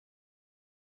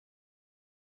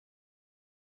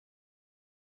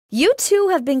You two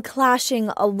have been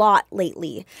clashing a lot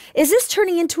lately. Is this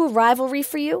turning into a rivalry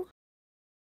for you?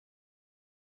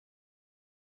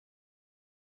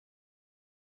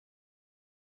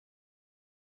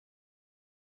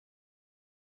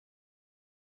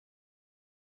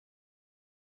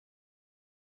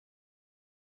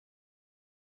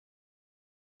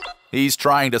 He's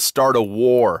trying to start a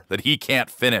war that he can't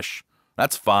finish.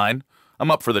 That's fine.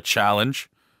 I'm up for the challenge.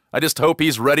 I just hope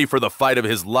he's ready for the fight of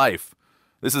his life.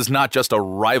 This is not just a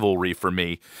rivalry for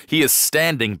me. He is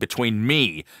standing between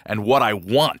me and what I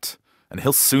want, and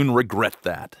he'll soon regret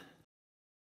that.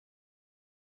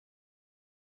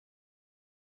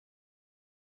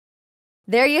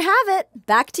 There you have it.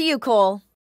 Back to you, Cole.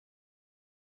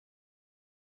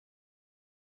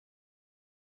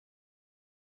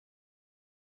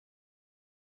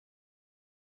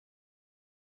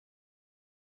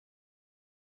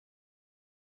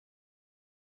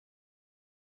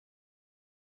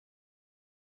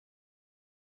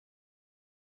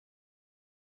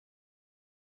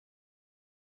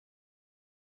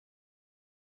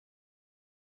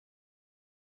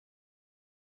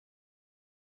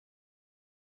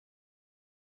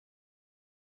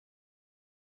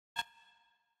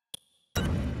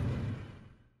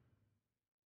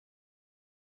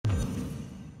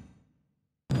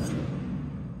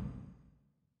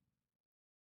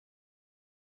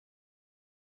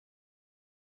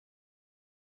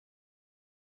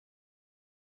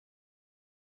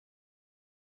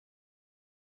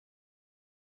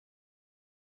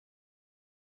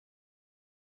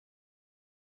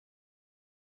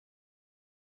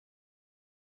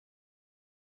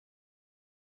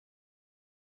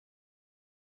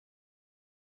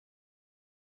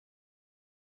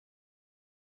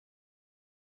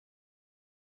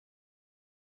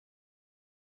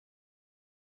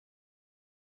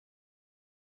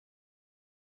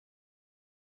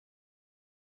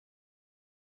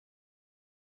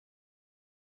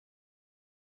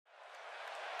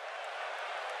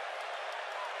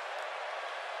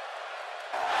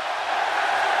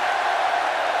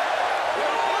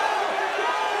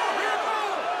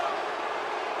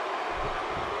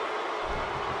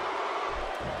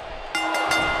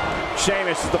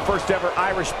 Sheamus is the first ever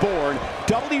Irish-born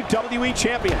WWE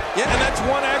champion. Yeah, and that's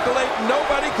one accolade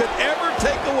nobody could ever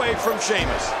take away from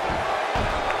Sheamus.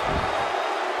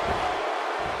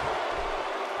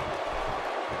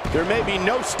 There may be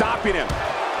no stopping him.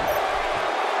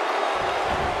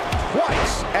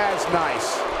 Twice as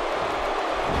nice.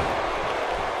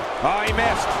 Oh, he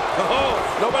missed. Oh,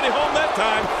 nobody home that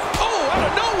time. Oh, out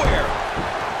of nowhere.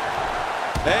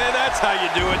 And that's how you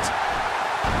do it.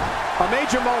 A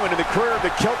major moment in the career of the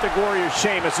Celtic Warrior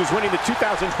Sheamus was winning the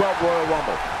 2012 Royal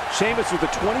Rumble. Sheamus was the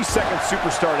 22nd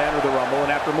superstar to enter the Rumble,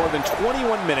 and after more than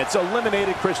 21 minutes,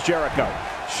 eliminated Chris Jericho.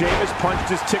 Sheamus punched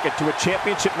his ticket to a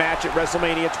championship match at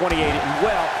WrestleMania 28, and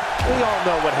well, we all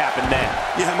know what happened then.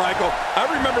 Yeah, Michael, I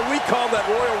remember we called that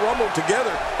Royal Rumble together,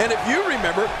 and if you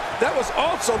remember, that was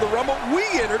also the Rumble we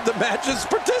entered the match's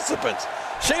participants.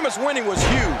 Sheamus winning was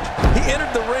huge. He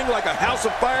entered the ring like a house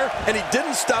of fire, and he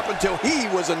didn't stop until he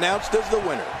was announced as the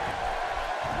winner.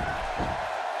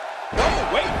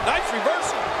 Oh, wait, nice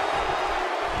reversal.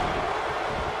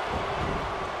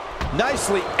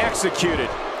 Nicely executed.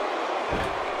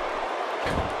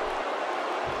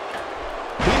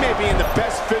 He may be in the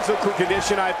best physical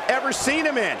condition I've ever seen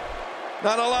him in.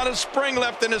 Not a lot of spring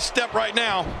left in his step right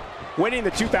now. Winning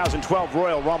the 2012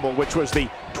 Royal Rumble, which was the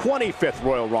 25th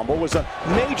Royal Rumble, was a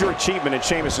major achievement in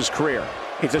Sheamus' career.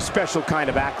 It's a special kind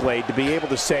of accolade to be able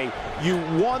to say you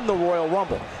won the Royal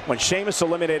Rumble. When Sheamus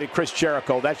eliminated Chris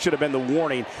Jericho, that should have been the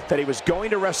warning that he was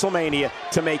going to WrestleMania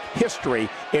to make history.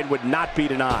 It would not be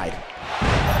denied.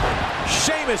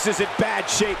 Sheamus is in bad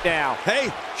shape now.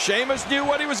 Hey, Sheamus knew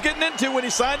what he was getting into when he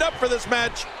signed up for this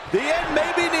match. The end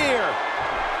may be near.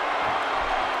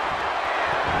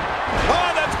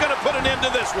 Oh, that's going to put an end to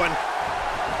this one.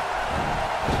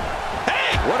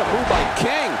 Hey! What a move by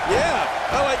King. Yeah,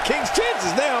 I like King's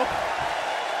chances now.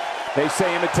 They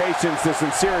say imitation's the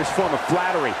sincerest form of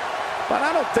flattery, but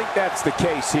I don't think that's the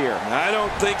case here. I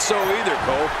don't think so either,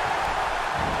 Cole.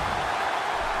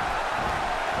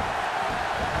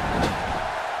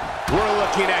 We're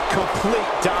looking at complete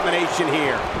domination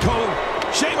here. Cole,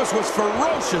 Sheamus was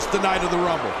ferocious the night of the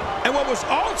Rumble. And what was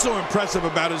also impressive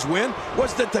about his win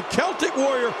was that the Celtic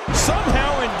Warrior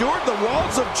somehow endured the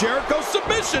Walls of Jericho's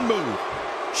submission move.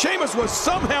 Sheamus was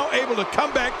somehow able to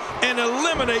come back and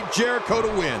eliminate Jericho to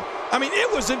win. I mean,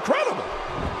 it was incredible.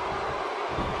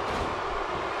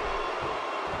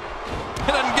 It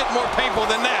doesn't get more painful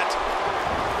than that.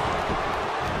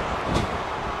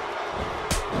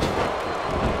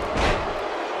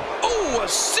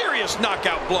 tremendous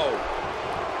knockout blow.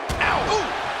 Ow! Ooh.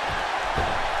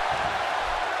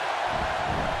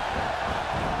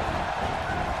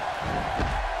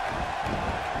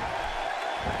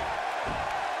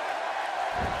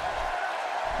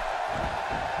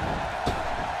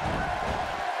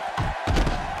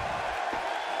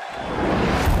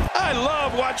 I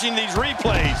love watching these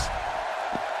replays.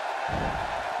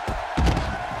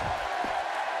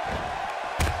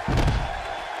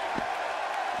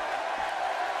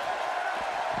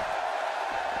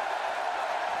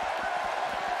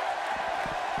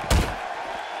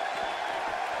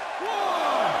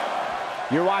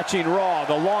 You're watching Raw,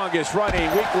 the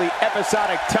longest-running weekly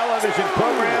episodic television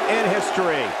program in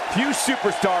history. Few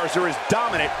superstars are as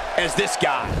dominant as this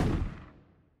guy.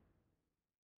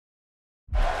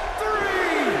 3.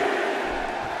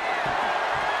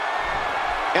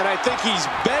 And I think he's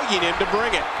begging him to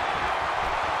bring it.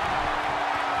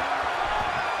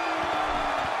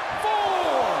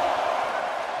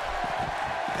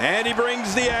 4. And he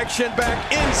brings the action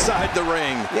back inside the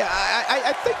ring. Yeah,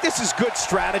 I think this is good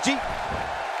strategy.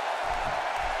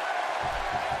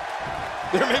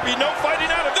 There may be no fighting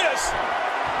out of this.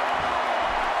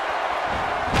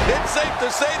 It's safe to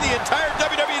say the entire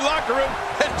WWE locker room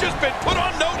has just been put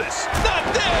on notice. Not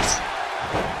this.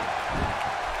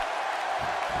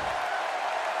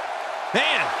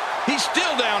 Man, he's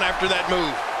still down after that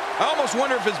move. I almost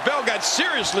wonder if his bell got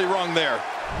seriously wrong there.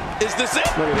 Is this it?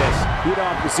 Look at this. You don't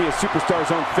have to see a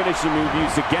superstar's own finishing move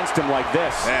used against him like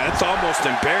this. Man, it's almost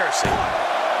embarrassing.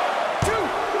 1, 2,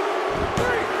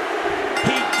 3.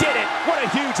 He did it. What a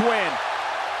huge win.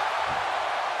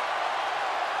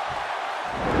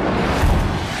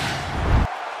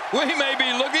 We may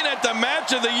be looking at the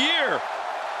match of the year.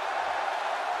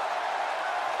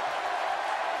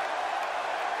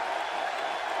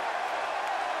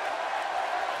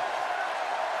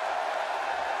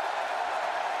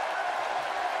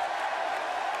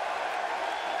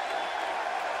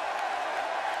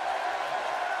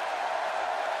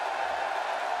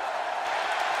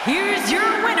 Here's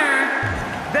your winner,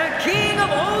 the King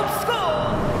of Old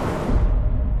School,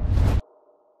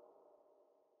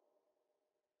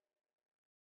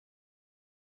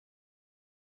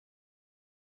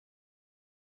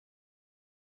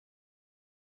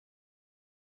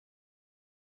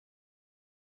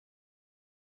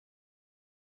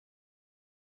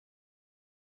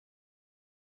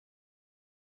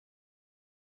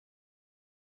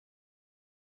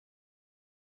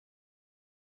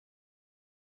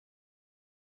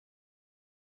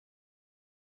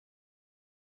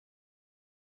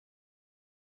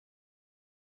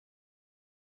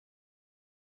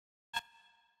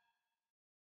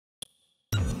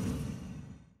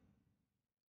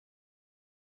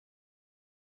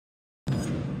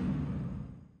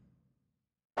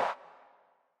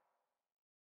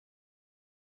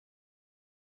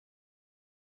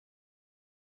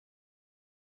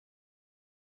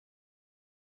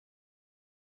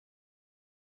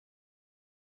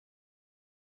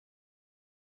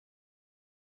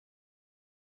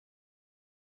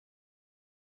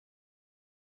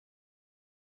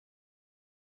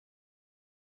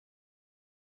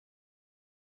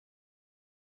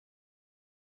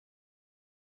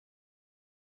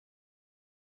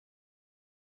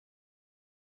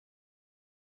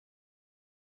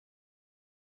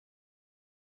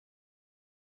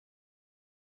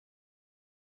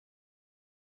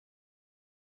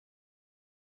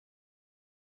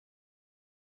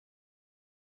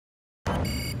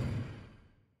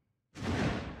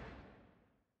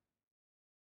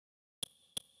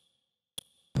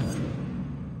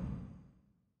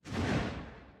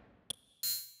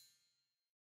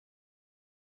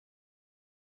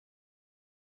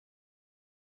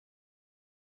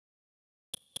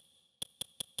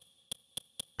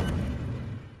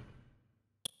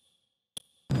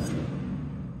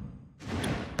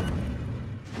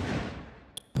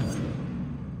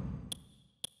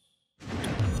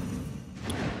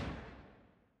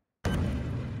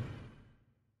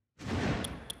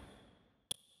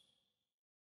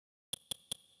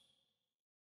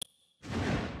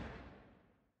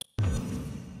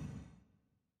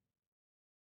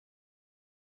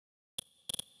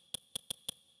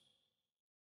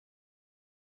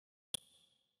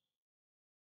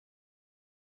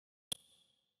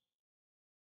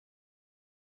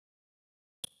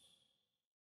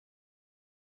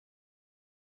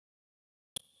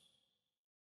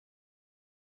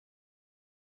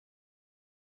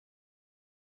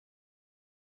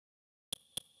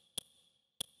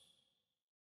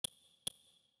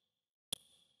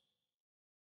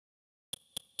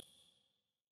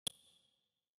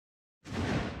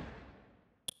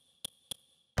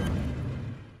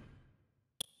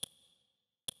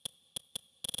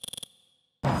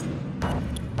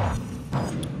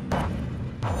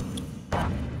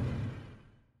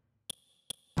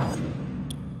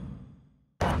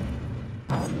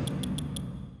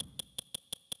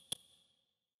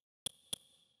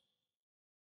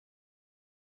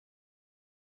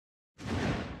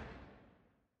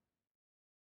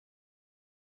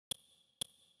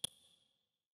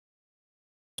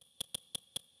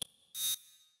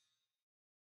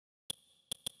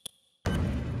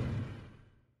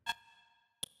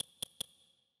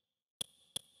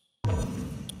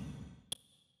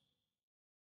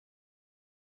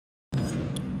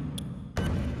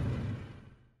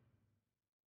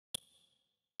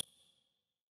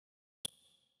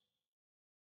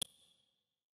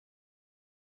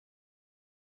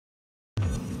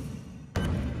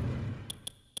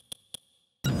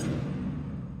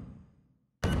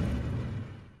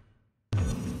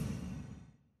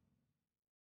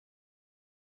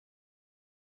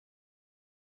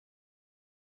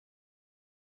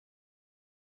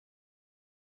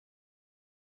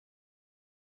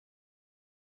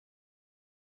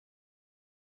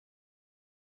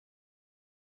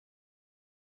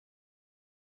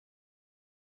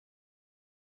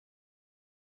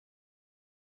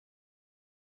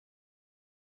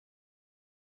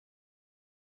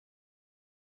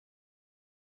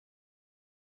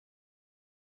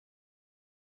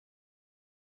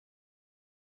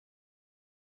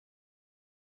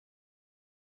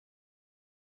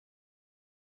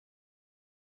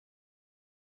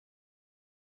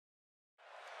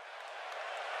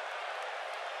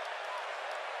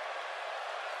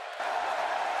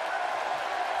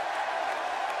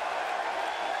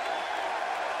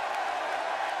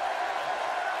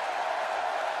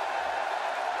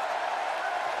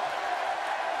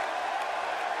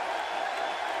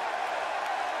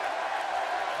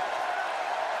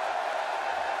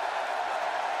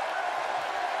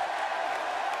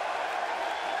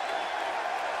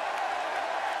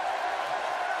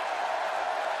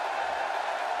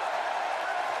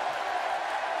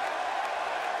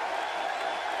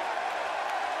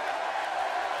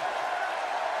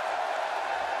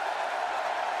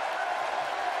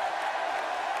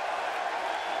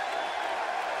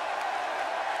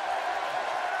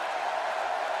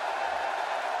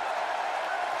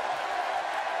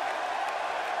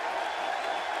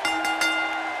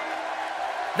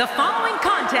 The following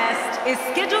contest is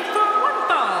scheduled for one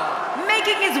fall.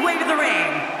 Making his way to the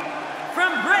ring, from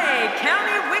Bray,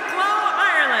 County Wicklow,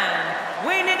 Ireland,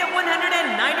 weighing in at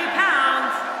 190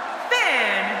 pounds,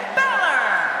 Finn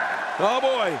Balor. Oh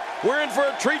boy, we're in for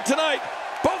a treat tonight.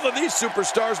 Both of these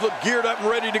superstars look geared up and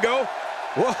ready to go.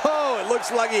 Whoa, it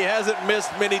looks like he hasn't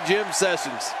missed many gym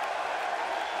sessions.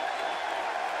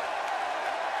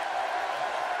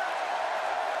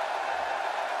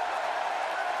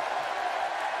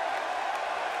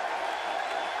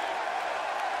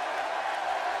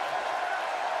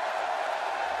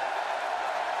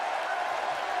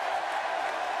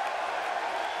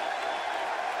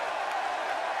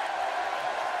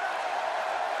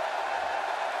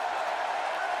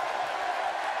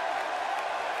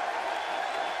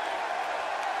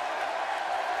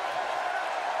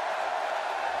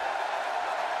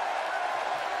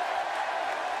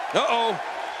 Uh-oh.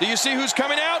 Do you see who's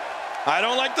coming out? I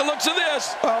don't like the looks of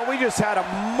this. Oh, we just had a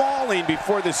mauling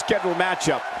before the scheduled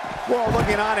matchup. We're all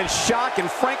looking on in shock, and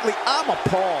frankly, I'm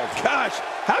appalled. Gosh,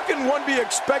 how can one be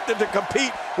expected to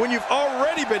compete when you've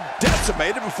already been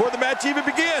decimated before the match even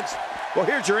begins? Well,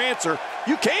 here's your answer.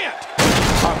 You can't.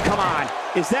 Oh, come on.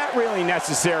 Is that really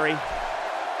necessary?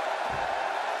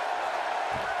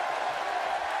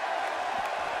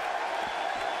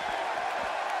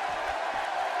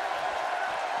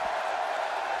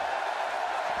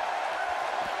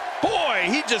 Boy,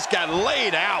 he just got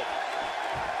laid out.